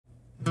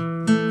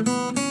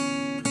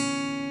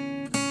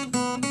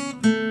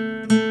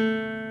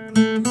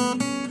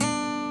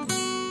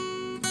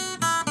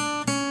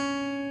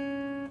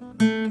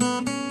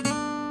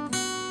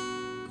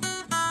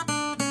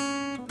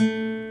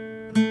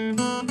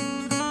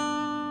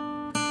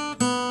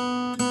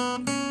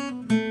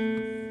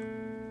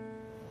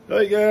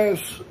Hey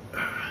guys,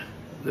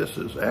 this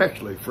is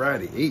actually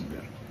Friday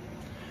evening.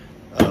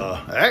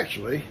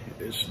 Actually,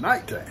 it's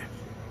nighttime.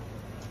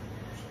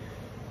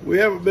 We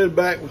haven't been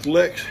back with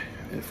Lex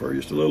for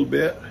just a little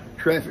bit.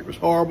 Traffic was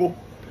horrible.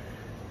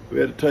 We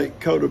had to take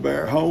Coda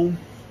Bear home.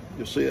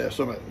 You'll see that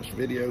some of this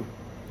video.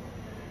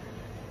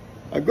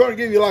 I'm going to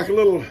give you like a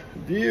little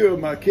view of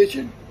my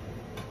kitchen.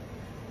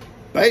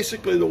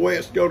 Basically the way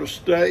it's going to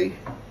stay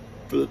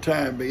for the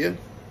time being.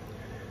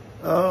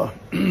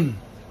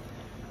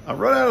 I've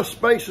run out of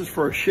spaces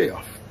for a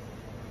shelf.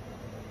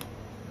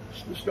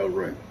 There's no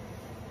room.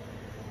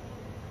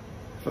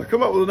 If I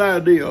come up with an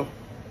idea,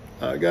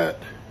 I got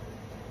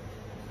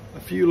a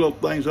few little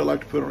things I like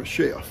to put on a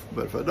shelf,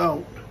 but if I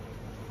don't,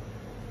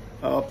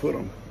 I'll put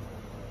them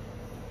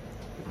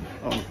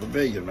on the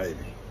pavilion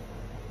maybe.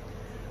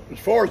 As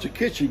far as the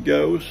kitchen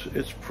goes,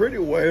 it's pretty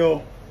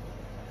well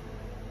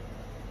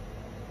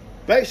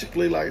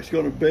basically like it's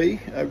going to be.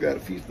 I've got a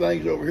few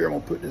things over here. I'm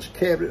going to put in this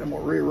cabinet. I'm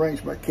going to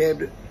rearrange my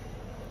cabinet.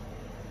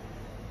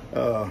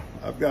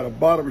 I've got a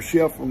bottom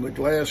shelf on the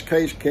glass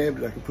case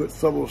cabinet. I can put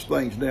some of those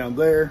things down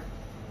there.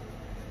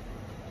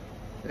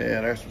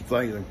 And there's some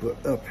things I can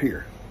put up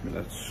here.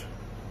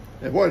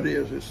 And what it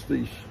is, it's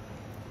these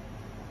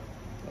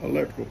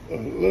electrical,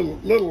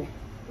 little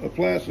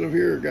appliances over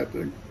here. Got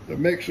the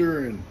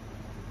mixer and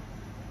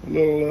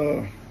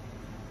little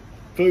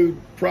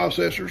food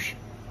processors.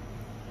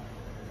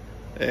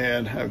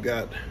 And I've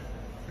got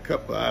a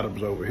couple of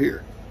items over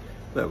here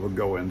that will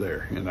go in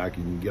there, and I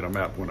can get them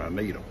out when I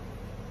need them.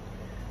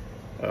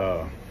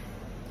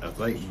 I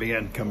think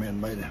Ben come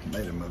in and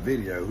made him a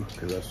video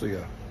because I see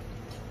a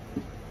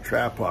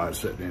tripod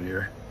sitting in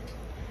here.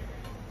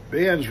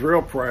 Ben's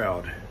real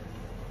proud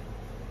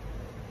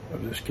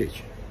of this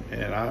kitchen,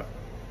 and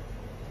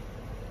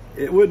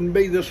it wouldn't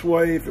be this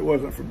way if it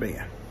wasn't for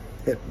Ben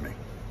helping me.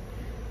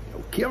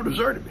 Kim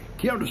deserted me.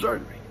 Kim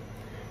deserted me.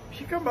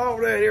 She come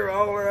over there here,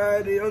 all her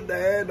ideas,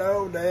 Dad,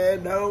 no,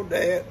 Dad, no,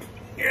 Dad.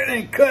 It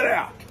ain't cut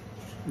out.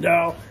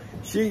 No,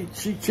 she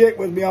checked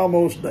with me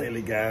almost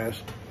daily,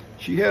 guys.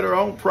 She had her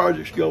own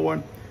projects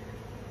going,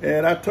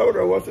 and I told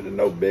her I wasn't in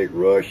no big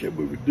rush that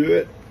we would do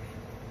it.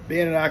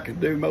 Ben and I could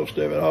do most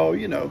of it all,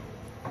 you know,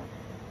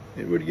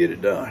 and we'd get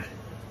it done.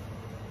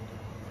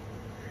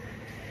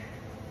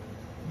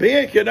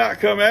 Ben cannot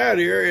come out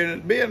here,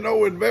 and being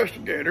no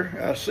investigator,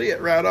 I see it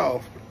right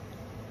off.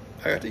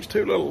 I got these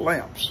two little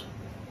lamps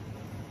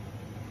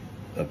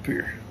up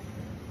here.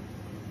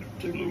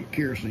 Two little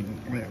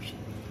kerosene lamps.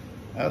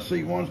 I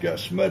see one's got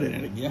smut in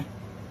it again.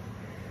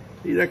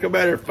 He done come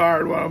out here and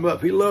fired one of them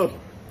up. He loves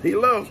them. He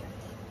loves them.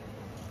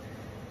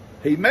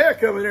 He may have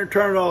come in there and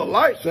turned all the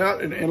lights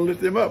out and lit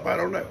them up. I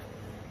don't know.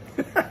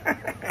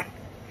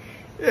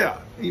 Yeah,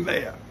 he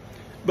may have.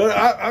 But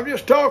I'm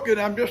just talking.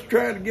 I'm just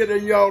trying to get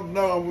y'all to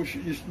know. I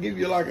should just give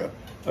you like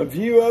a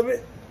view of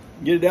it.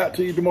 Get it out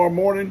to you tomorrow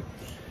morning.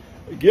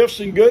 Gifts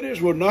and goodies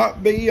will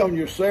not be on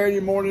your Saturday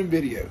morning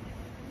video.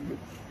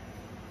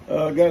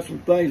 I got some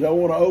things I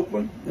want to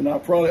open, and I'll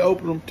probably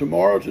open them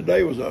tomorrow.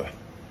 Today was a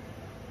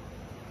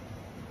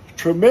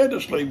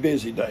tremendously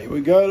busy day.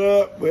 We got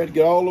up, we had to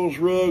get all those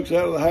rugs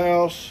out of the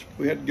house.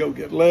 We had to go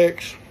get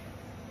Lex.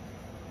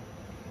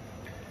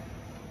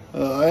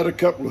 I had a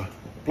couple of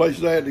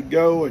places I had to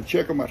go and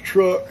check on my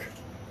truck.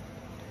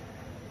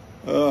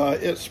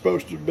 It's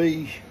supposed to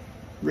be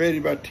ready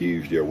by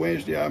Tuesday or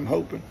Wednesday, I'm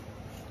hoping.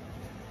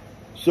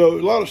 So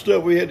a lot of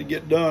stuff we had to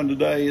get done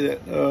today that,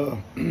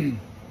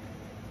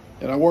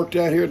 and I worked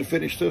out here to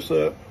finish this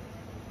up.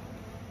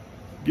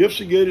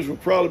 Gifts and goodies will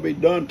probably be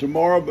done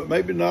tomorrow, but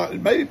maybe not.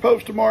 Maybe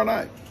post tomorrow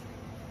night.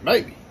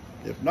 Maybe.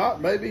 If not,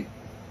 maybe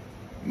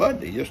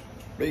Monday. Just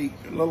be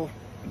a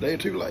day or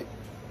two late.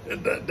 A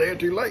day or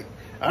two late.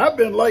 I've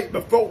been late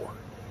before.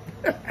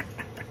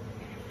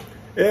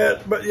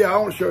 But yeah, I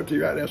want to show it to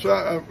you right now. So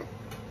I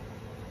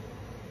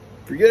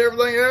forget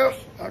everything else.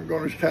 I'm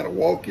going to just kind of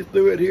walk you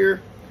through it here,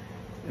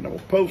 and I'm going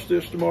to post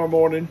this tomorrow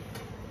morning.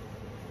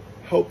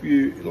 Hope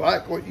you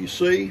like what you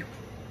see.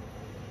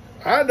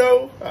 I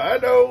know,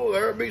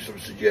 there'll be some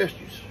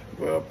suggestions.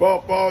 Well,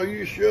 Pawpaw,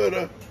 you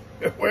shoulda.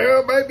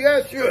 Well, maybe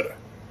I shoulda,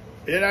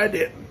 and I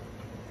didn't.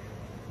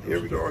 Here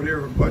we go,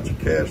 here with a bunch of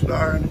cast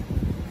iron,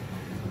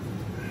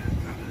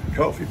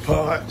 coffee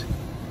pot,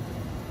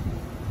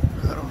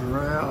 right on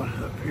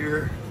around up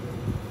here,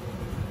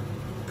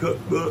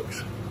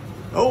 cookbooks,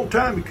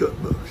 old-timey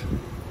cookbooks.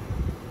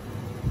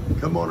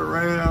 Come on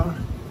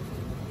around.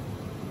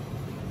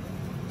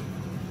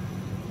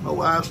 My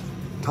wife's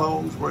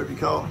tongs, whatever you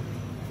call them.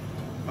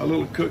 My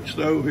little cook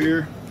stove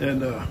here,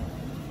 and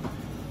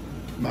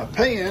my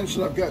pans.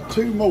 I've got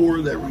two more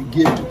that were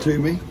gifted to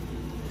me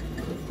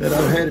that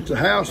I had at the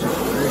house.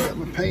 I got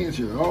my pans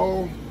here,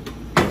 all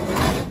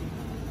got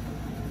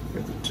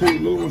the two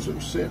little ones that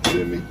were sent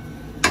to me.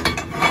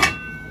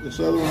 This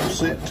other one was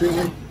sent to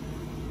me.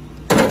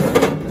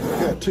 I've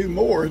got two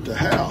more at the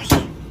house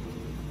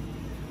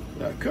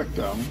that I cooked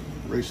on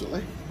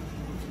recently.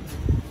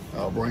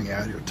 I'll bring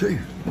out here too.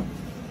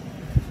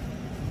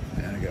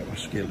 And I got my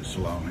skillets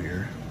along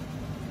here.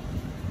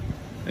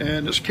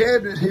 And this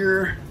cabinet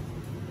here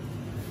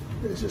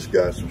It's just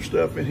got some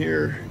stuff in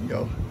here, you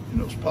know, in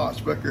those pots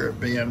back there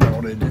being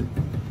wanted, and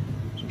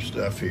some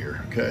stuff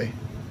here, okay?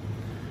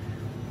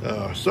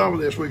 Some of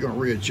this we're gonna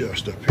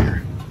readjust up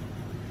here.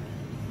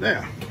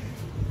 Now,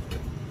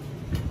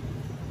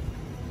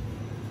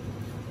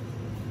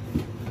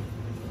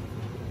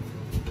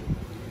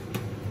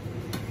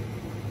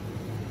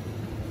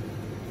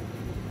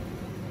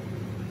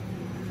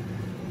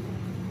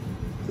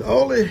 the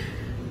only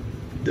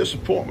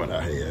disappointment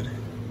I had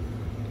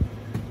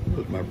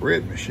was my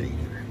bread machine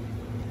here,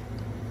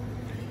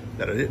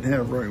 that I didn't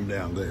have room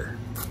down there.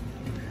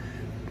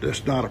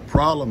 That's not a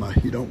problem.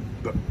 You don't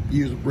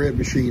use a bread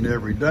machine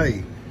every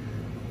day.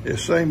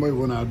 It's the same way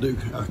when I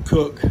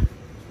cook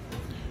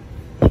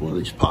one of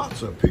these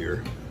pots up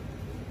here.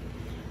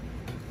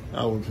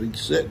 I would be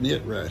setting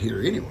it right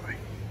here anyway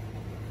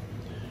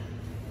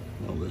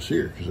on this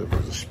here, because if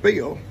there's a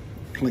spill,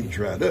 it cleans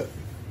right up.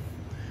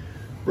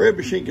 Bread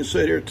machine can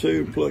sit here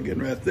too and plug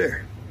in right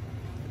there.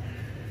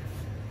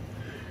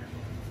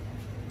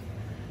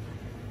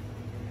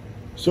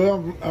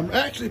 So I'm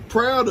actually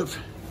proud of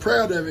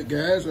it,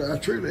 guys. I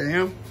truly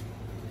am.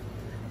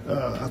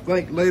 I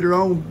think later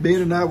on,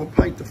 Ben and I will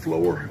paint the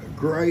floor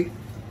gray.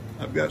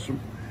 I've got some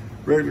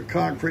regular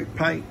concrete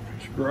paint.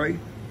 It's gray.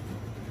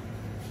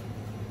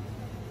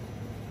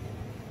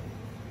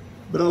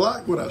 But I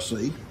like what I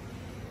see.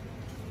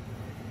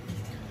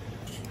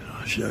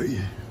 I'll show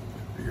you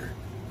here.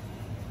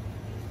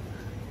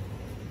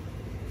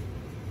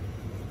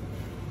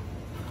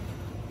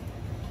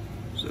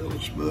 Sell the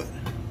smut.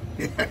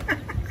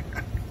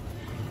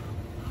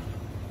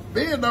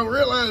 Ben don't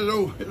realize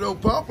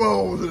old Papa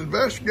was an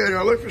investigator.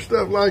 I look for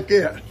stuff like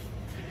that.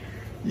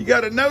 You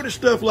got to notice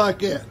stuff like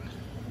that.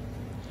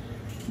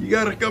 You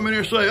got to come in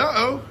here and say,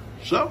 uh-oh,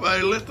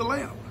 somebody lit the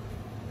lamp.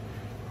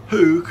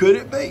 Who could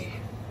it be?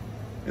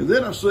 And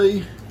then I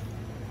see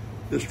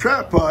this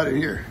tripod in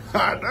here.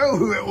 I know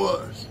who it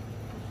was.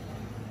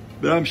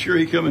 But I'm sure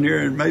he come in here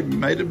and maybe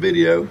made a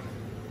video.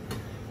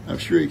 I'm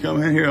sure he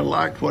come in here and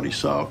liked what he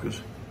saw,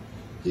 because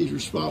he's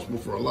responsible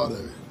for a lot of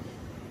it.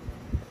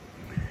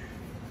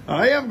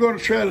 I am going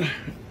to try to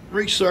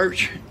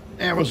research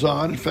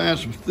Amazon and find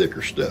some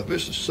thicker stuff.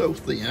 This is so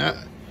thin.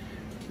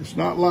 It's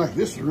not like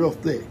this is real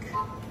thick.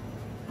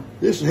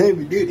 This is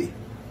heavy duty.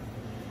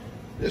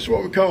 This is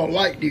what we call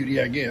light duty,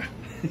 I guess.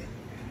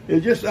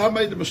 It's just, I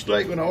made the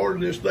mistake when I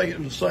ordered this thing, it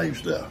was the same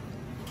stuff.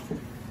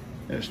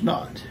 And it's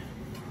not.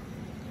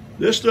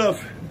 This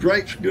stuff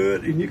drapes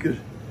good, and you could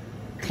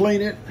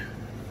clean it.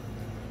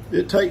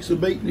 It takes a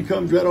beat and it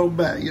comes right on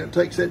back. You know, it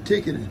takes that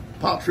ticket and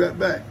pops right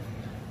back.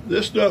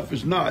 This stuff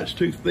is not, it's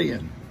too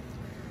thin.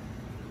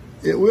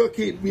 It will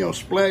keep, you know,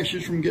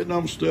 splashes from getting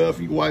on stuff.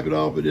 You can wipe it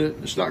off, but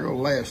it's not gonna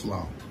last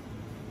long.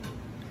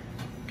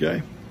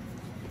 Okay?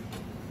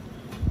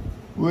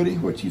 Woody,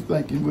 what you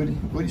thinking, Woody?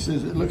 Woody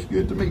says, it looks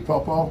good to me,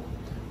 Pawpaw.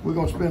 We're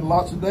gonna spend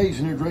lots of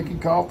days in here drinking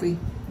coffee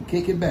and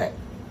kicking back.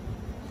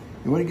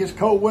 And when it gets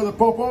cold weather,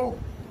 Pawpaw,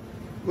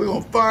 we're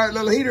gonna fire a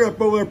little heater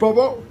up over there,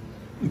 Pawpaw.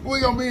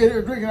 We're gonna be in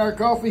here drinking our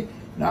coffee,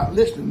 not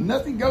listening,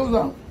 nothing goes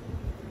on.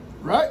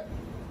 Right?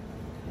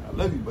 I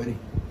love you, buddy.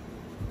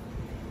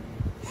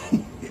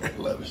 I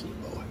love this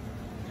little boy.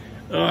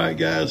 All right,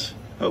 guys.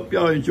 Hope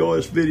y'all enjoy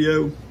this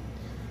video.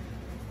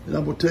 And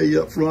I'm gonna tell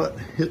you up front,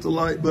 hit the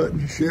like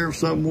button, share with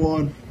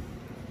someone.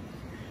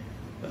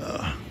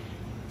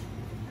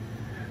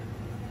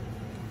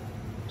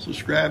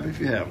 Subscribe if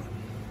you haven't.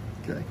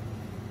 Okay.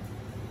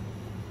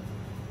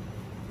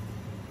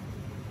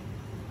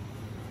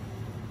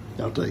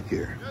 Y'all take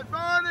care. Good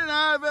morning,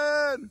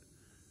 Ivan.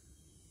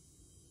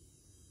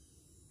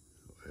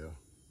 Well,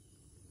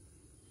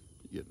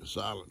 getting the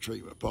silent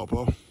treatment,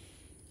 Pawpaw.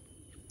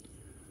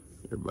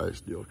 Everybody's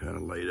still kind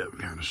of laid up,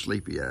 kind of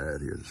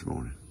sleepy-eyed here this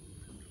morning.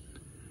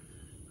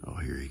 Oh,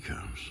 here he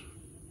comes.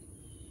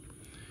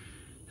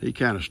 He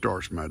kind of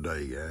starts my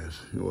day, guys.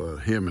 Well,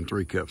 him and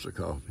 3 cups of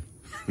coffee.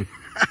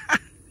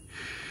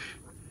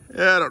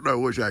 I don't know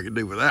which I could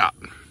do without.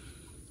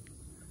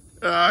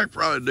 I could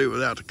probably do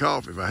without the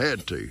coffee if I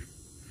had to.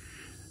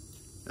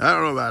 I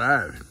don't know about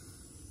Ivan.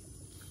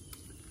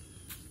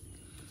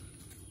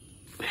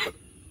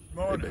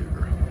 Morning.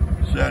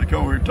 Decided to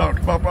come over here and talk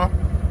to Pawpaw?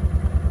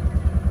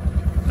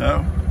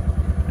 No?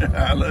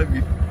 I love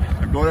you.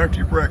 I'm going after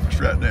your breakfast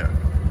right now.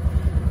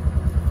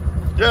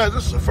 Yeah,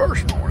 this is the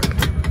first morning.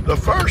 The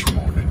first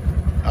morning.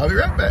 I'll be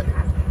right back.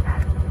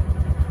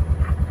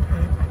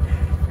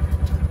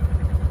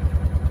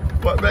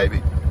 What, baby?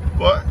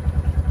 What?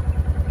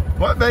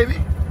 What, baby?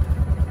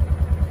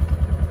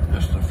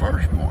 This is the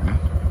first morning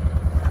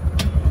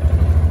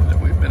that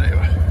we've been able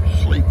to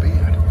sleep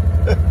in.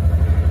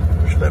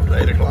 We slept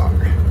at 8 o'clock.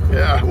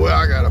 Yeah, well,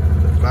 I got up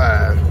at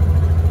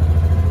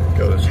 5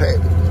 because it's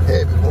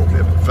habit woke me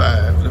up at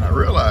 5. Then I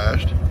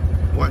realized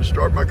I went and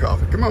started my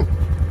coffee. Come on.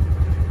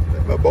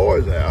 Let my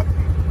boys out.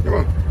 Come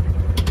on.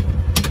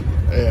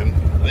 And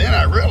then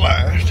I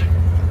realized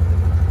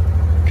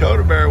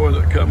Coda Bear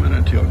wasn't coming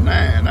until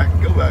 9. I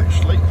could go back and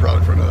sleep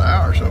probably for another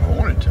hour or so if I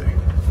wanted to.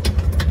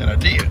 And I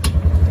did.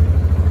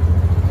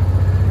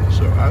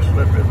 So I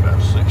slept at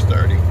about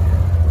 6:30.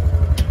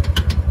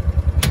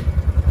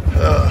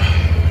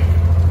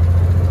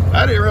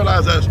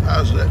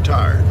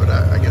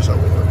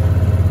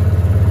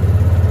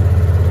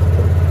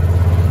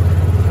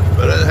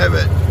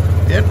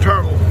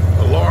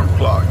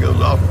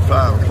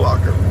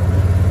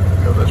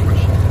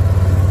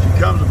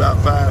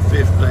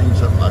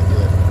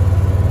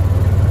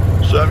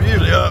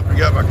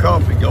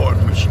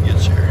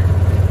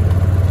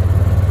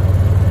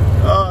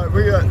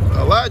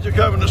 Elijah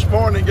coming this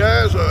morning,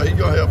 guys. He's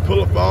gonna help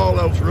pull up all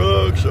those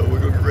rugs, so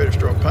we're gonna get ready to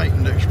start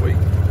painting next week.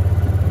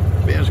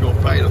 Ben's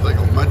gonna paint, I think,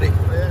 on Monday.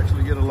 They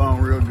actually get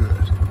along real good.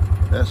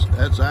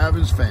 That's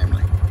Ivan's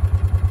family.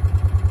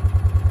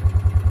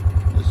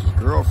 This is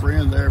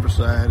girlfriend there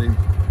beside him.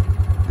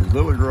 His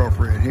little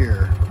girlfriend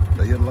here.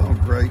 They get along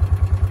great,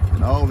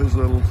 and all of his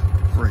little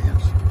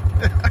friends.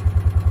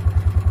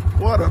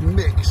 What a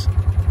mix!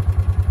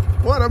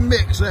 What a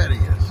mix that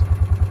is!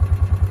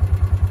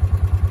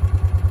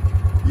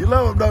 You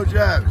love them, don't you,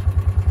 Ivan?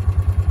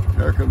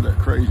 There comes that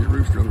crazy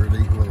rooster over to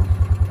eat with them.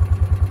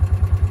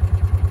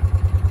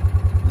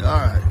 All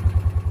right.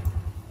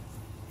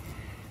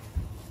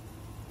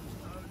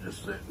 I'm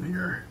just sitting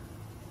here.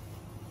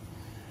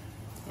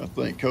 I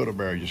think Coda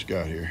Bear just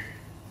got here.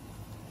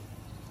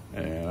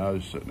 And I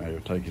was sitting there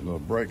taking a little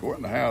break. I went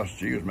in the house.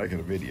 She was making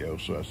a video,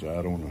 so I said,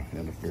 I don't want to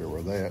interfere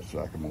with that, so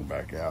I come on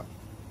back out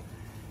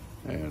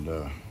and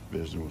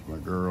visiting with my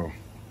girl.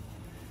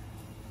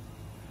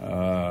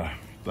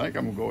 I think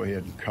I'm going to go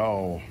ahead and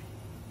call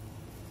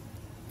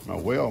my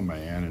well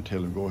man and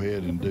tell him go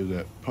ahead and do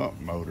that pump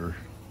motor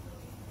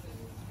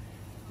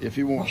if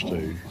he wants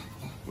to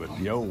with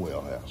the old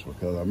well house,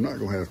 because I'm not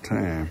going to have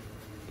time.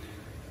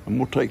 I'm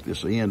going to take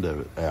this end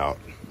of it out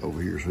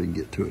over here so we can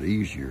get to it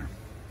easier.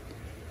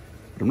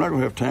 But I'm not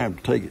going to have time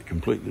to take it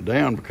completely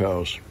down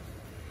because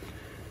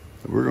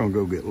we're going to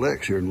go get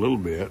Lex here in a little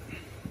bit.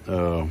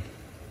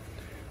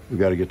 We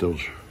got to get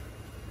those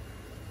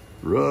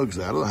rugs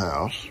out of the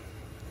house.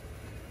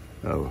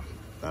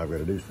 I've got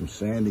to do some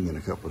sanding in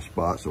a couple of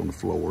spots on the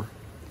floor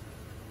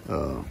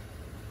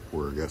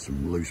where I got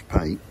some loose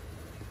paint.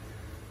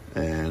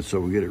 And so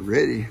we get it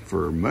ready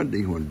for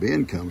Monday when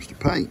Ben comes to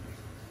paint.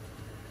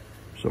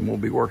 So I'm going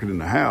to be working in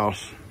the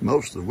house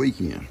most of the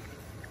weekend.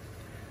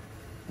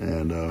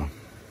 And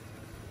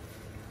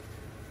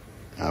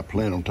I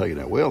plan on taking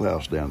that well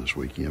house down this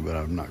weekend, but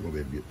I'm not going to be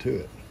able to get to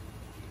it.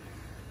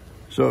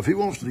 So if he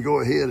wants to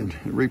go ahead and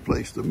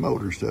replace the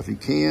motor and stuff, he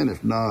can.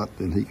 If not,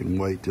 then he can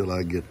wait till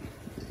I get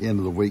the end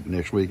of the week.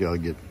 Next week, I'll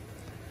get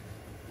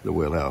the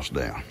well house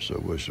down. So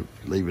we'll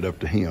leave it up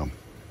to him.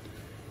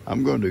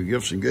 I'm going to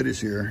give some goodies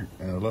here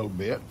in a little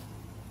bit.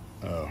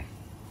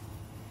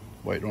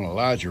 Waiting on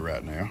Elijah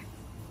right now.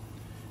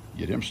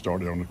 Get him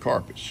started on the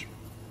carpets,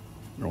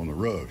 or on the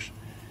rugs.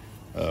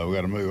 We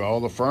got to move all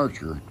the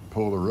furniture,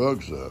 pull the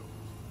rugs up,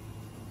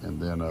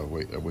 and then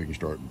we can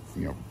start,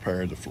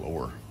 prepare the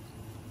floors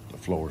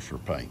for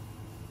paint.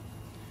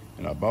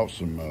 And I bought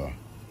some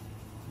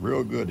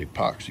real good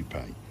epoxy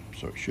paint,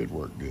 so it should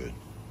work good.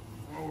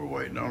 While we're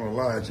waiting on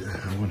Elijah,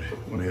 I went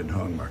ahead and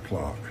hung my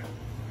clock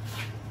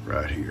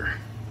right here.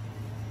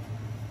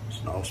 It's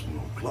an awesome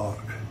little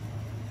clock.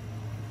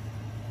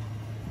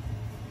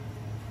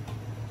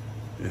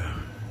 Yeah,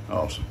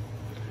 awesome.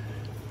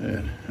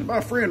 And my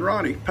friend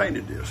Ronnie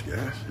painted this,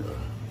 guys.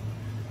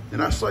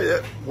 And I say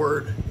that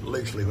word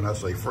loosely when I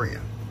say friend.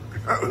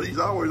 He's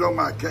always on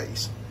my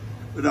case.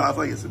 But no, I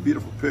think it's a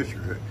beautiful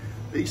picture.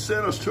 He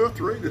sent us 2 or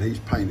 3 that he's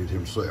painted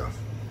himself.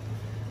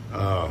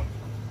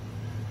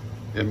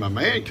 In my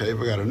man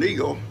cave, I got an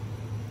eagle,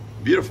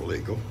 beautiful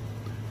eagle.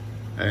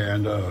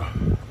 And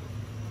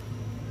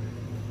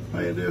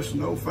made this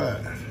in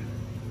 05.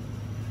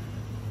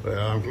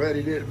 Well, I'm glad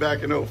he did it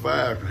back in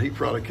 05, because he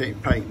probably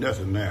can't paint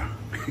nothing now.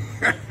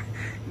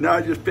 Now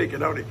I just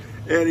picking on it.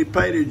 And he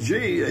painted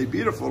G, a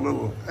beautiful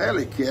little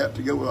alley cat,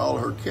 to go with all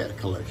of her cat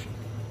collection.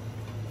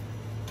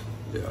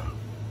 Yeah,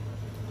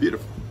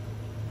 beautiful.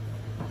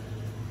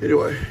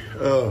 Anyway,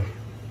 I'm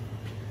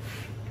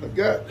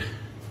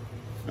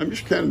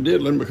just kind of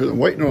diddling because I'm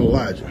waiting on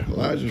Elijah.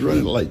 Elijah's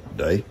running late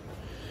today.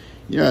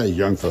 You know how these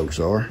young folks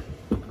are.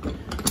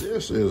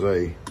 This is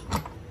a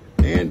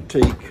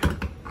antique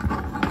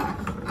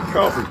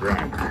coffee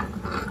grinder.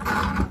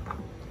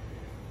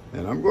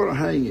 And I'm going to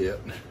hang it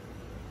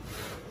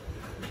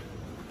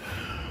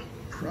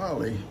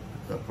probably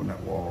up on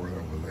that wall right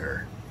over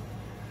there,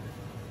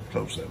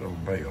 close to that little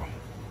bell.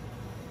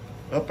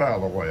 Up out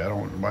of the way. I don't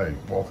want anybody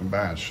walking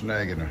by and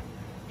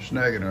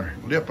snagging her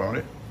lip on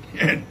it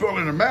and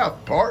pulling her mouth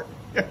apart.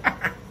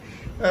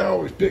 I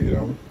always pick it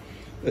on them.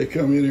 They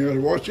come in here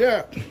and watch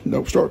out.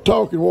 Don't start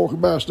talking,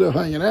 walking by, still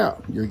hanging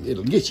out.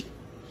 It'll get you.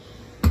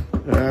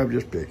 I'm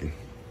just picking.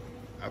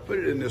 I put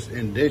it in this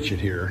indention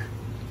here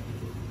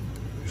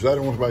because I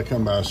don't want anybody to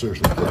come by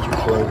seriously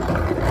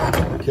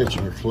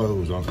catching her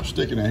clothes on.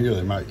 Sticking in here,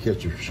 they might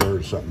catch her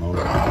shirt or something on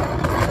it.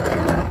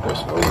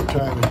 Just over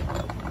time,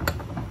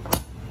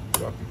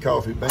 drop your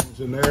coffee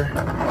beans in there.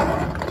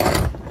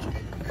 Put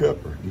your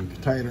cup or your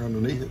container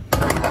underneath it.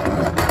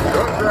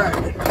 Start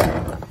grinding.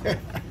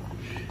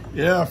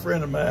 Yeah, a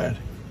friend of mine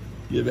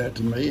gave that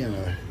to me, and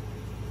I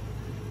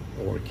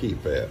want to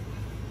keep that.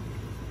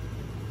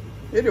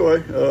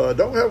 Anyway, I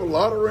don't have a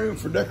lot of room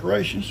for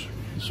decorations,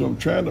 so I'm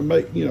trying to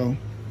make,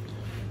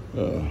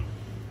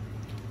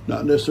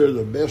 not necessarily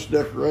the best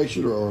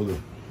decoration or the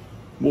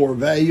more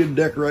valued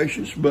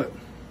decorations, but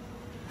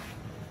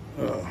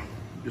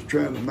just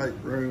trying to make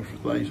room for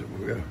things that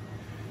we got.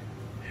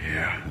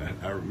 Yeah,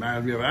 that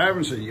reminds me of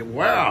Ivan said,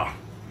 wow,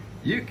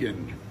 you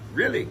can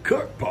really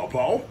cooked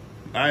pawpaw.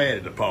 I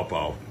added the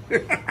pawpaw.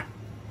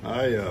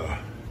 I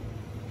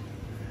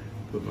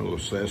put my little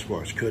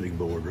Sasquatch cutting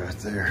board right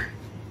there.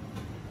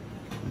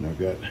 And I've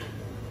got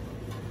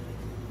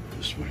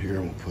this one here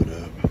I'm gonna put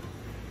up.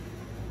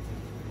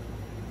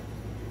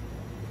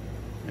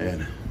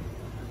 And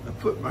I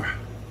put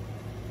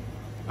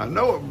I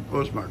know it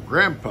was my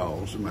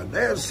grandpa's, and my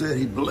dad said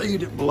he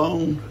believed it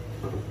belonged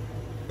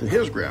to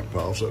his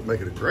grandpa, so it'd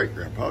make it a great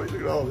grandpa. Look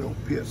at all the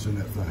old pits in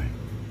that thing.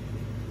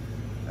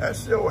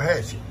 That's the old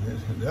hatchet.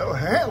 The old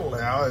handle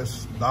now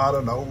is not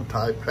an old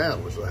type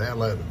handle. It's a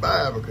handle I had to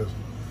buy because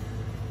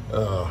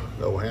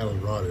the old handle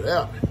rotted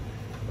out.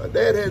 My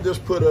dad had this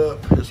put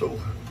up, this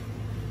old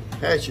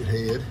hatchet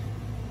head,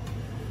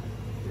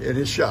 in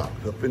his shop,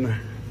 up in the,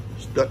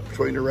 stuck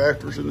between the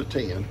rafters and the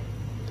tin.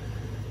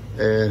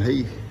 And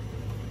he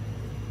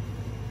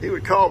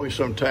would call me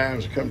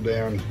sometimes and come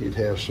down. He'd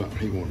have something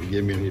he wanted to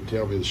give me, and he'd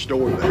tell me the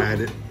story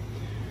behind it.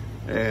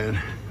 And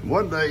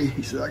one day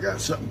he said, I got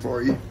something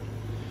for you.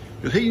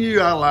 Because he knew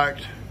I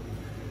liked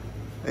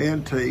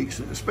antiques,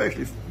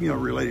 especially, you know,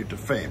 related to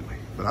family.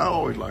 But I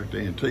always liked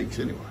antiques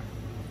anyway.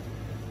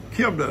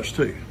 Kim does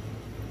too.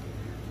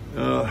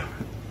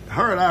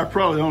 Her and I are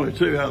probably the only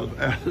two out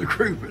of the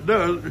group that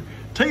does.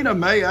 Tina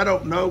may, I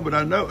don't know, but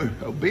I know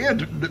Ben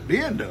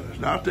does.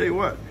 Now I'll tell you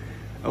what,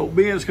 old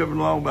Ben's coming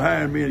along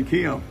behind me and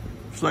Kim,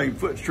 same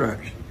foot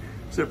tracks,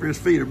 except for his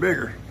feet are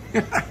bigger.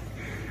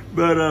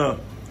 But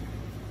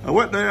I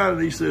went down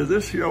and he says,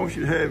 "This here, I want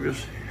you to have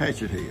this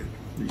hatchet head."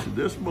 He said,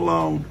 "This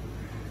belonged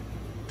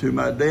to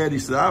my dad." He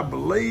said, "I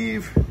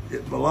believe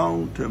it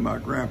belonged to my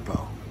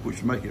grandpa,"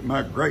 which make it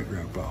my great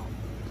grandpa.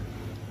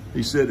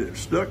 He said it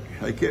stuck,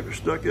 they kept it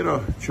stuck in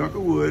a chunk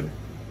of wood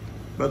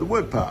by the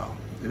wood pile.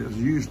 And it was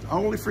used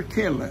only for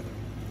kindling.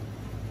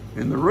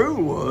 And the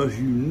rule was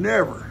you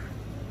never,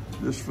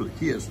 this is for the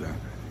kids now,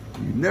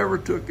 you never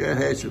took that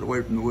hatchet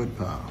away from the wood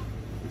pile.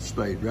 It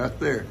stayed right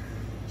there.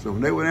 So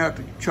when they went out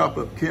to chop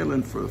up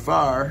kindling for the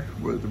fire,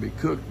 whether it be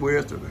cooked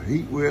with or to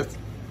heat with,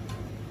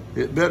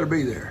 it better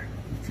be there.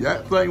 If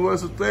that thing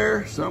wasn't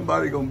there,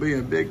 somebody gonna be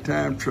in big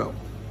time trouble.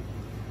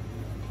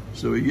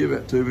 So he gave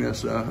it to me. I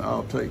said,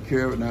 I'll take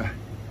care of it. And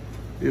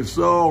it's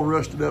all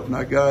rusted up, and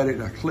I got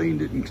it. I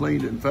cleaned it, and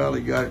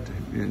finally got it,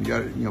 you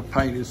know,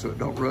 painted so it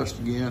don't rust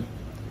again.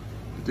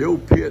 But the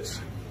old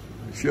pits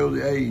that show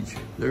the age,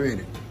 they're in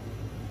it.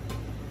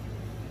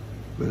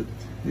 But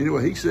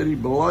anyway, he said he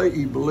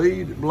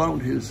believed it belonged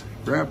to his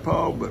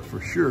grandpa, but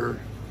for sure,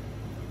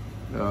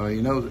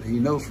 he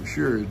knows for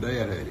sure his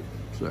dad had it.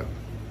 So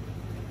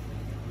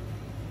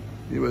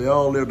anyway, they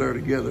all lived there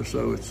together,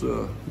 so it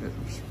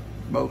was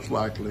most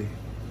likely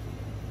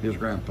his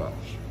grandpa's.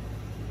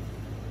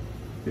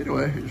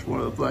 Anyway, it's one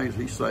of the things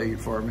he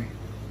saved for me.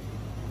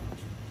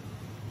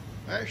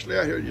 Actually,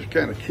 out here just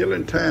kind of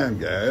killing time,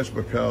 guys,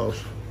 because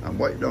I'm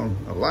waiting on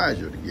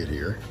Elijah to get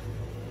here,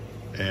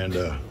 and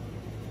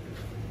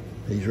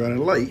he's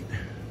running late.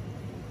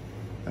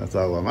 I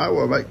thought, well, I might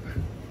well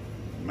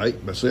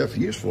make myself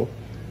useful.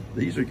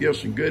 These are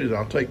gifts and goodies.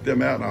 I'll take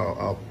them out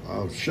and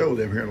I'll show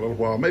them here in a little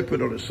while. I may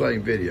put on the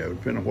same video,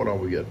 depending on what all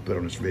we got to put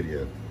on this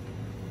video.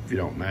 If you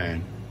don't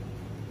mind,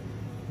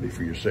 be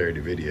for your Saturday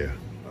video.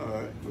 All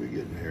right, we're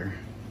getting here.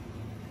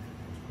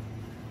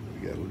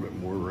 We got a little bit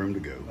more room to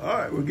go. All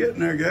right, we're getting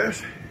there,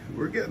 guys.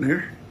 We're getting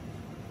here.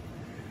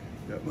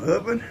 Got my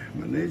oven,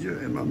 my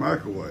Ninja, and my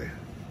microwave.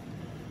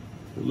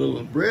 The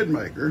little bread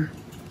maker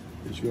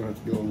is going to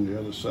have to go on the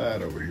other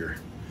side over here.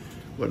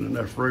 Wasn't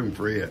enough room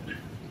for it.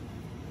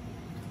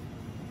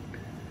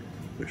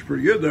 Looks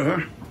pretty good though,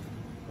 huh?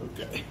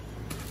 Okay.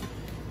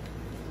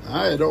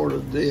 I had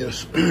ordered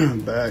this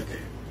back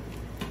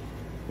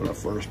when I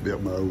first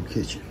built my old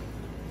kitchen.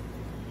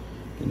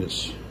 And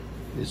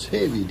it's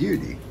heavy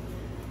duty.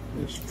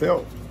 It's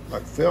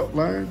like felt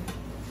line.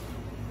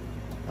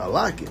 I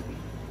like it.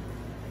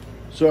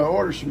 So I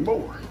ordered some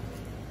more.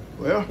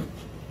 Well,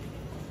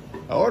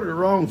 I ordered the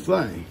wrong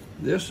thing.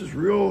 This is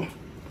real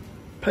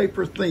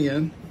paper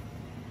thin.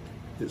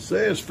 It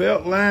says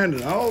felt lined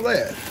and all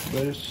that,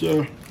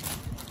 but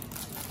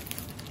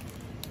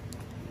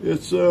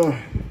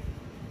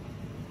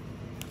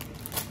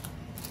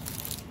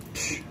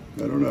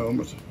I don't know, I'm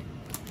gonna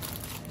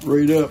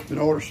read up and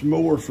order some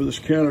more for this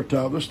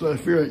countertop. This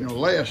stuff here ain't gonna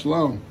last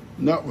long.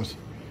 Not with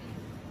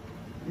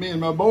me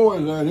and my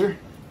boys out here.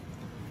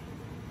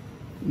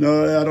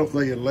 No, I don't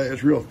think it'll last.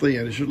 It's real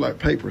thin. It's just like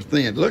paper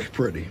thin. It looks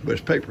pretty, but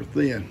it's paper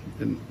thin.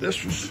 And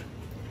this was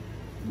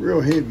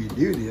real heavy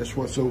duty. That's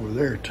what's over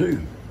there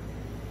too.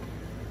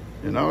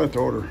 And I'll have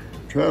to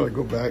try to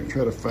go back and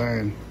try to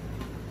find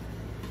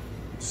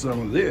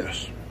some of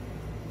this.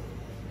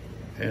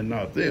 And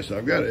not this.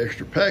 I've got an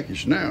extra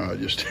package now. I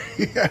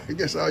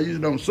guess I'll use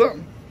it on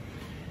something.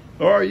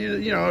 Or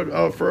you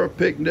know, for a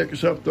picnic or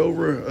something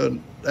over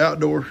an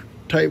outdoor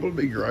table would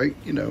be great,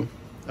 you know.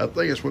 I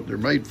think that's what they're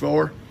made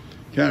for.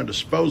 Kind of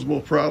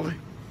disposable probably.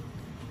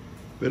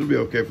 But it'll be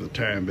okay for the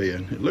time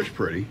being. It looks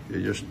pretty.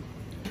 It's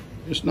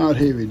not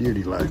heavy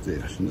duty like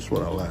this, and that's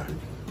what I like.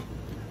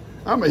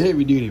 I'm a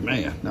heavy duty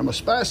man. I'm a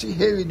spicy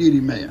heavy duty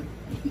man.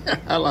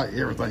 I like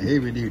everything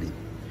heavy duty.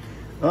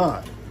 All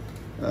right,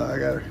 I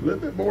got a little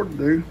bit more to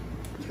do.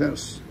 Kind of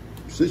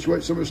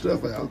situate some of the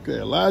stuff out. Okay,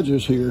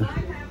 Elijah's here.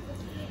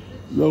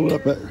 Rolling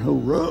up that whole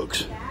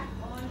rugs.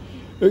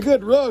 They're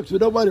good rugs,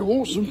 but nobody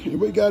wants them, and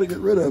we got to get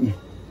rid of them.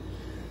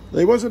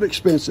 They wasn't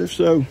expensive,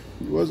 so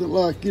it wasn't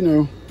like, you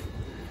know,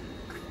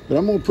 but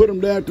I'm gonna put them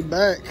down at the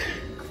back.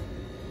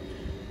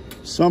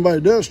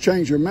 Somebody does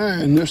change their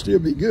mind, they'll still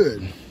be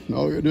good.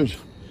 All you do is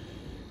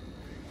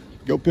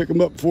go pick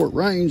them up before it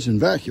rains and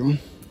vacuum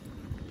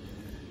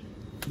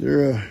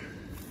them.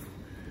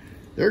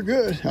 They're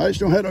good. I just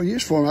don't have no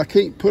use for them. I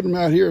can't put them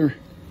out here.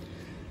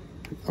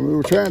 I mean,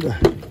 we're trying to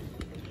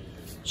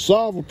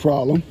solve a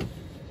problem.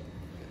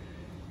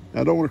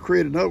 I don't want to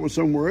create another one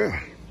somewhere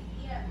else.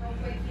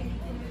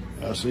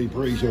 I see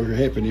Breeze over here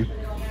helping you.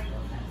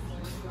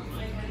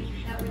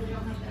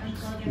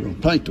 We're going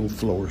to paint those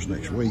floors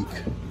next week.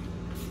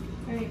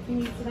 All right, can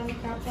you sit on the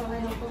couch while I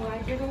help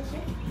Elijah real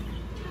quick?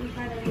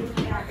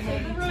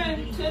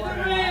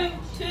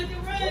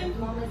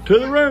 To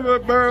the room,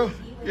 Burrow.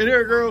 Get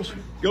here, girls.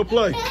 Go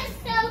play.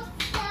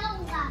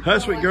 Hi,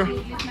 sweet girl.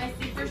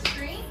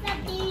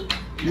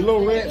 You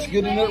little rats,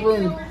 get in that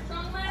room.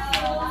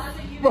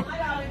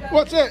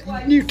 What's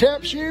that? New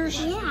tap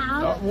shoes?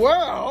 Yeah.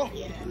 Wow.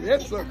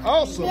 That's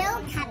awesome.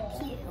 Real tap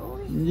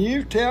shoes.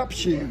 New tap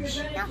shoes.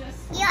 No,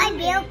 yeah,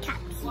 real tap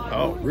shoes.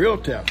 Oh, real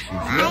tap shoes.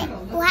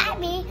 What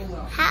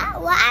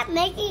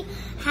Mickey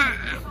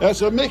hat?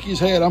 That's a Mickey's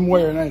hat I'm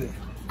wearing, ain't it?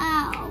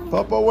 Oh.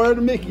 Papa wearing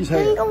the Mickey's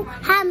hat. You don't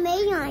have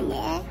me on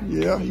it.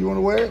 Yeah, you want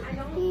to wear it?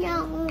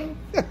 No.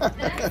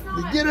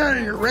 Get out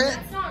of here, rat.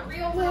 It's not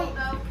real wool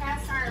though,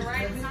 cast iron,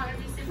 right? It's not gonna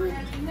be super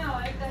heavy. No,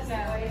 it doesn't.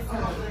 It's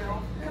not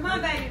real. Come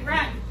on, baby,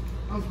 run.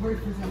 Run,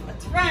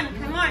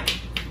 come on.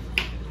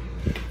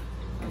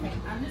 Okay,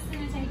 I'm just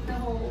gonna take the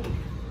whole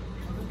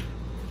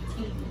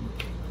TV.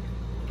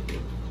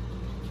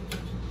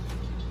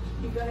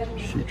 You go ahead and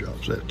She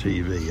drops that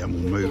TV. I'm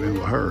gonna move in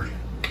with her.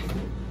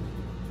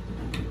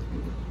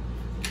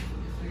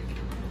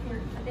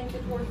 here. I think the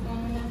board's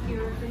going up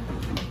here.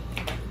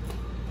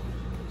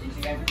 Did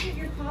you ever get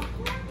your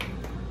popcorn?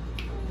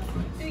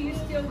 Do you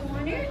still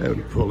want it? I have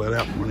to pull that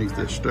out from underneath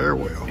this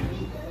stairwell.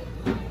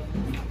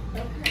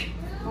 Okay,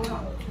 hold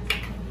on.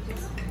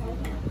 Just hold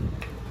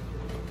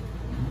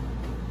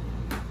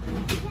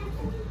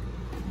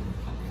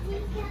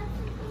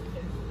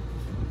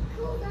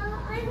on.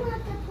 I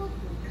want the purple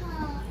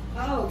cup.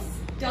 Oh,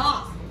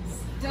 stop.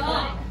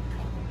 Stop.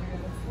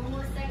 One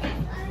more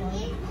second. I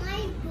need my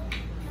purple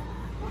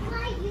cup.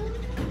 Why you?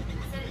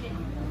 Set it in.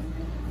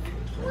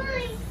 Why?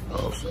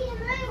 Awesome.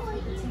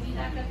 TV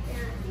back up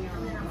there.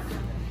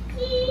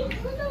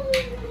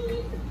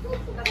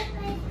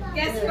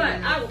 Guess what?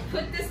 I will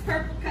put this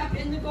purple cup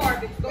in the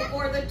garbage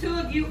before the two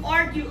of you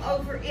argue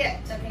over it.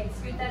 Okay,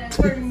 scoot that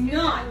in. We're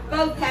not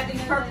both having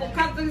purple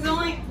cups. There's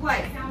only,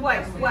 wait.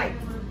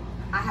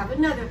 I have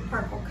another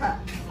purple cup.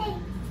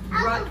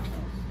 Right.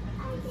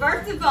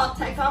 First of all,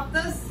 take off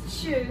those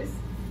shoes.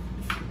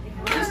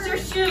 Just your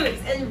shoes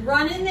and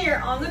run in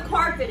there on the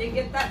carpet and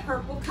get that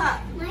purple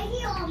cup.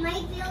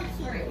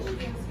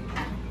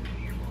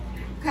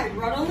 Okay,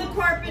 run on the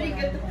carpet and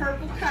get the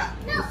purple cup.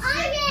 No,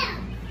 I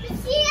am.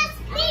 She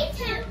asked me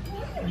to.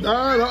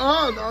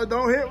 No,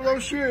 don't hit with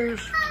those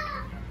shoes.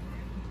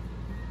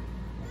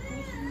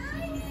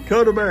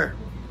 Coda Bear.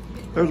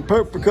 There's a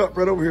purple cup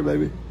right over here,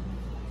 baby.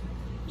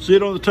 See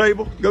it on the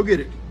table? Go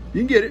get it. You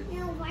can get it.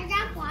 No, why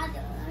that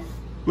water?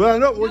 Well, I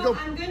know. No,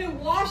 I'm going to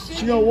wash it.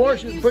 She's going to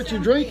wash it and put your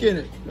drink in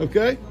it,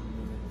 okay?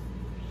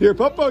 Here,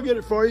 Papa will get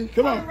it for you.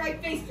 Come All on. right,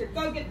 Feaster,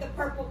 go get the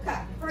purple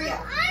cup. Hurry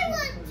up. I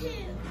want to.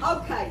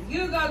 Okay,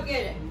 you go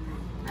get it.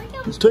 I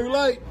don't It's too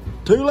late.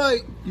 Too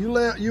late. You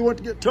went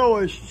to get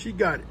toys. She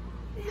got it.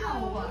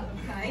 know.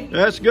 Okay.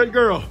 That's a good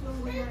girl.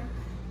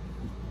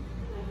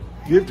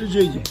 Give it to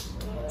Gigi.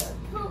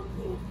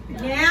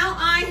 Now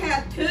I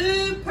have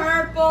 2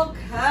 purple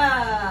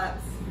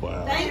cups.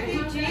 Wow. Thank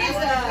you, Jesus.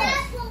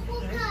 That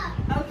purple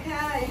cup.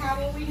 Okay, how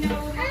will we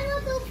know? I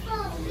want the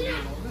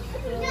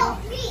purple. No,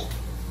 me.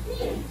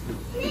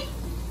 Me.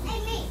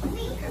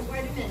 Okay,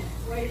 wait a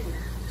minute.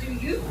 Do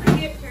you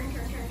forget? Turn.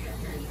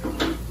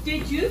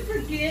 Did you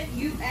forget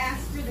you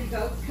asked for the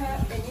goat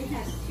cup and it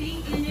has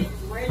tea in it,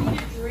 ready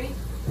to drink?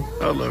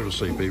 I love to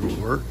see people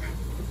work.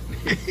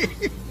 Look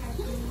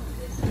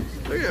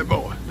at that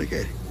boy. Look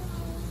at him.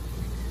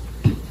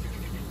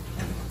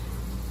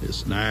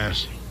 It's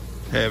nice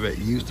to have it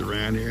used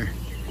around here.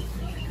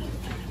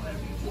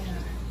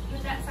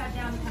 Put that side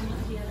down and come to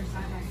the other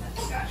side like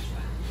that.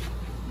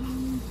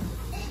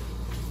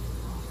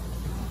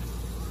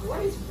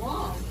 What is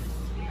wrong?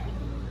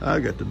 I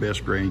got the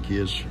best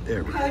grandkids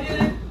ever.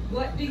 Coda,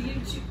 what do you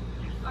choose?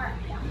 All right,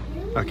 yeah.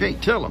 I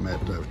can't tell them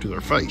that though to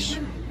their face.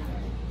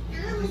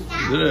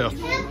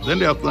 Then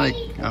they'll think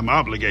I'm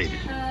obligated.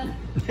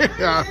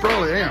 I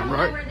probably am,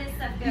 right? Where this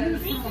stuff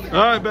goes. All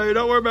right, baby,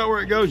 don't worry about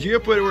where it goes. You'll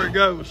put it where it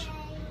goes.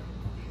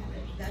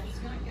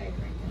 That's not good.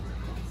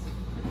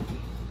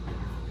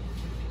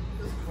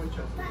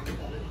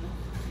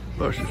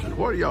 Buster says,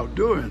 what are y'all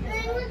doing?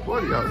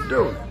 What are y'all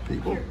doing,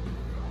 people?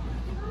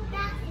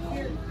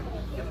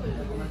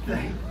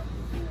 Now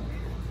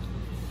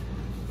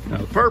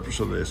the purpose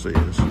of this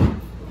is,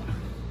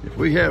 if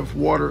we have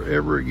water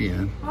ever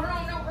again, Hold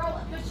on, don't roll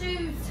up the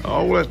shoes.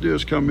 all we have to do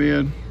is come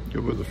in,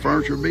 with the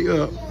furniture be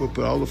up, we'll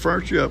put all the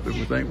furniture up if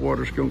we think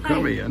water's gonna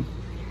come in.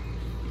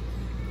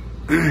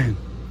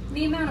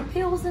 The amount of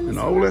pills in the And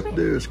all we have to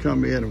do is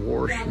come in and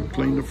wash and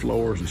clean the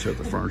floors and set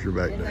the furniture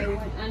back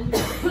down.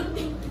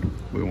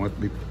 We don't want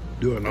to be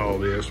doing all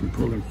this and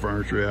pulling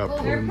furniture out,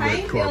 pulling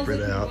that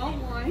carpet out.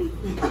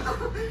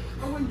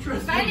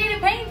 If I need a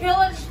pain pill,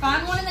 I'll just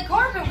find one in the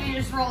carpet we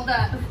just rolled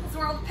up. That's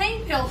where all the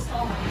pain pills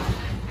are.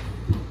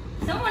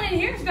 Someone in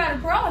here's got a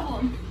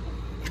problem.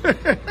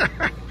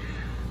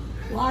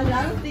 Lonnie,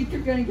 I don't think you're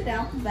going to get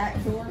out the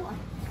back door.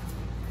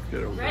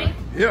 Get over Ready?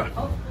 there.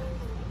 Yeah.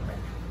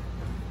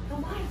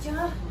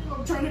 Elijah,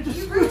 I'm trying to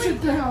just scooch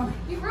it down.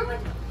 you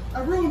ruined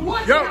I ruined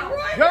one Go,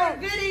 Right, go,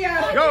 video.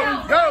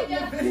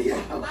 go. video.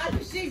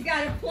 Elijah, she's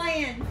got a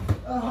plan.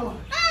 Oh,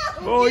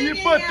 Oh, you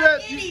Get put out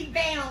that, any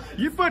bounce.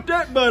 you put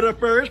that butt up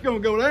there, it's gonna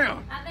go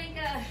down. I think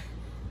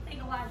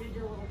Elijah did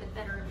a little bit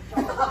better of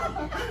a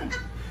job.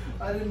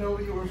 I didn't know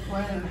what you were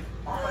planning.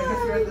 I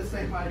guess we had the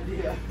same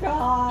idea.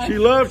 God. She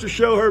loves to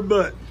show her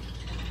butt.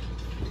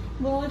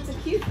 Well, it's a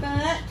cute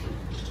butt.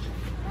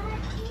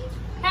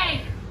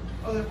 Hey,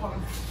 Oh, they're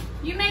fine.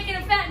 you making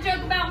a fat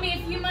joke about me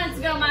a few months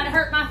ago might have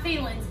hurt my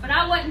feelings, but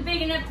I wasn't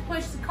big enough to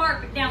push the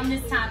carpet down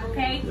this time,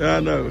 okay? I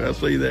know, I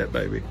see that,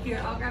 baby. Here,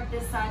 I'll grab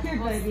this side. Here,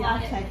 We'll baby, I'll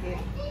slide take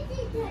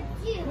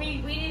it.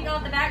 We need to go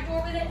out the back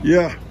door with it?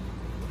 Yeah.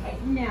 Okay,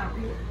 now.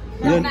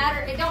 Don't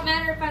matter. It don't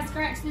matter if I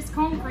scratch this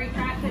concrete,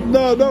 right?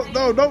 No,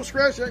 don't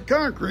scratch that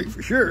concrete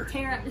for sure.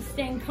 Tear up the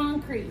stained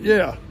concrete.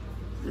 Yeah.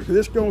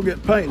 This gonna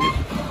get painted.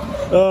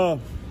 I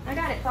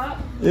got it, Pop.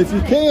 If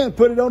you can,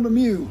 put it on the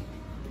mule.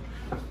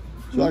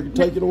 So I can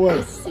take it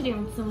away. Sit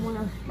down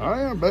somewhere.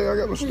 I am, baby. I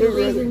got my There's a stool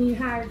reason ready. you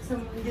hired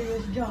someone to do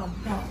this job,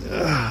 Pop.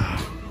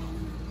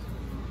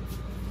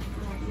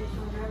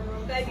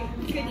 Baby,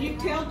 can you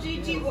tell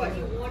Gigi what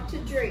you want to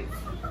drink?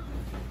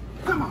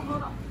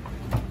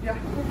 Yeah.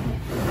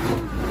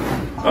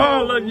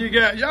 Oh, look, you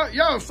got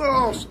y'all so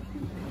awesome.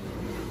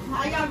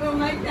 How y'all gonna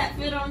make that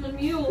fit on the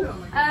mule?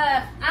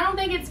 I don't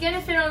think it's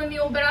gonna fit on the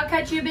mule, but I'll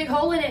cut you a big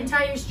hole in it and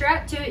tie your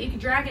strap to it. You can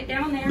drag it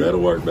down there. That'll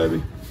work,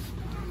 baby.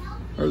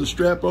 Or the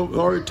strap over,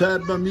 already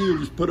tied my mule.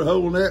 Just put a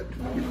hole in that.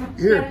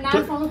 Here. Got a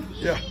knife on?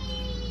 Yeah.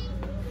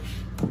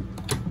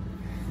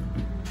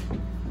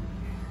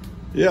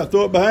 Yeah,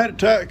 throw it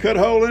behind it, cut a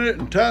hole in it,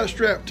 and tie a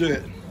strap to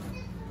it.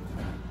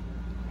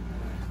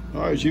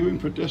 All right, G, we can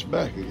put this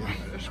back again.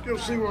 Let's go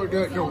see what we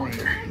got going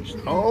here.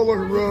 All the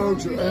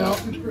rugs are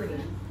out.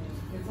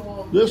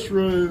 This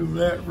room,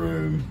 that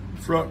room,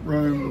 front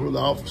room where the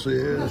office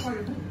is,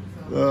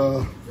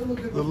 the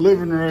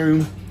living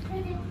room,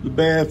 the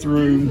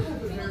bathroom.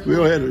 We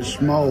all had a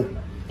small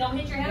Don't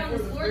hit your head on the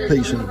floor.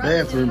 piece in the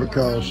bathroom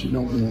because you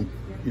don't want,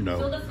 you Fill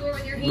know, the floor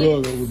with your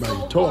rug hands. over by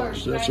the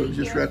toilets. That's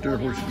just right there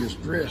where she gets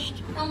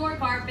dressed. No more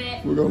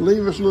carpet. We're gonna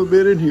leave us a little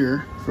bit in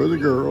here for the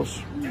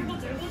girls.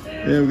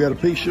 And we got a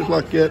piece just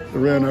like that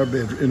around our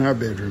bedroom, in our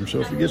bedroom.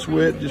 So if it gets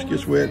wet, it just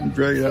gets wet and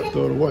drag it out and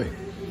throw it away.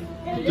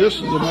 But this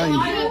is the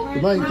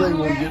main thing we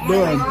want to get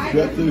done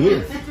right through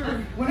here.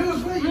 When it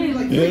was wet, you were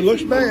like, Yeah, it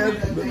looks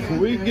bad, but when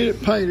we get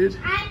it painted,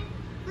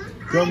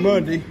 come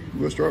Monday,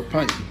 we'll start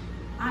painting.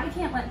 I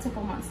can't let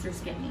Tickle Monsters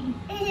get me.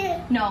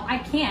 No, I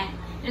can't.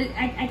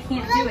 I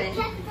can't do it.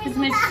 It's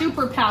my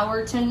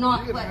superpower to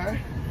not let.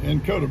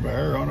 And Coda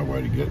Bear on her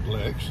way to get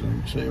Lex,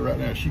 and see right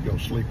now she gonna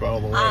sleep all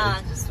the way.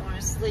 I just want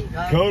to sleep.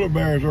 Coda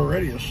Bear's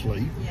already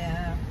asleep,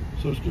 Yeah.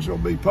 so it's just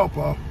gonna be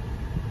Pawpaw.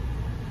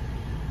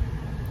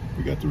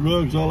 We got the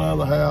rugs all out of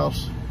the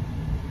house.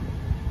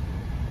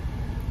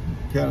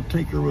 Kind of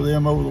tinker with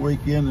them over the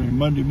weekend, and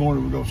Monday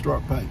morning we're gonna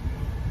start painting.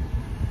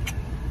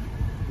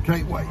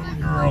 Can't wait to get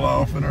the girl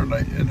off in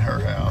her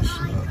house.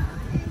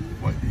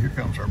 Wait, here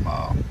comes her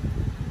mom,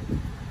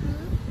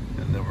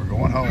 and then we're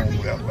going home.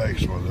 We got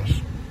Lex with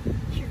us.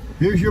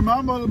 Here's your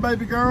mama, the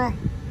baby girl.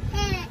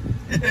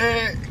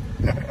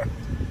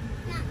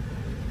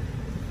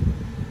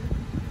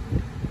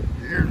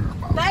 Here's her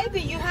mama.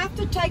 Baby, you have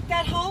to take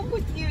that home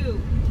with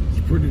you.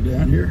 It's pretty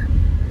down here.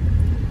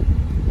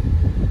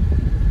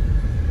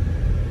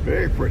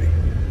 Very pretty.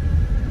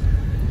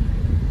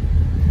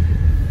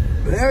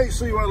 But now you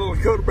see why little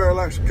Coda Bear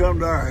likes to come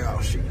to our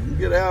house. She can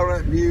get out on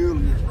that mule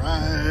and just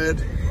ride.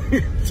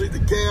 See the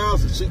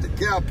cows and see the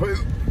cow poop.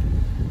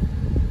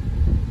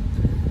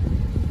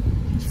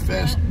 She's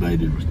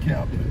fascinated with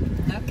cow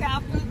poop. No cow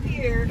poop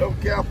here. No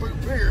cow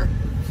poop here.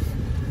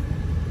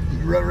 You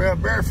can run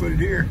around barefooted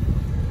here.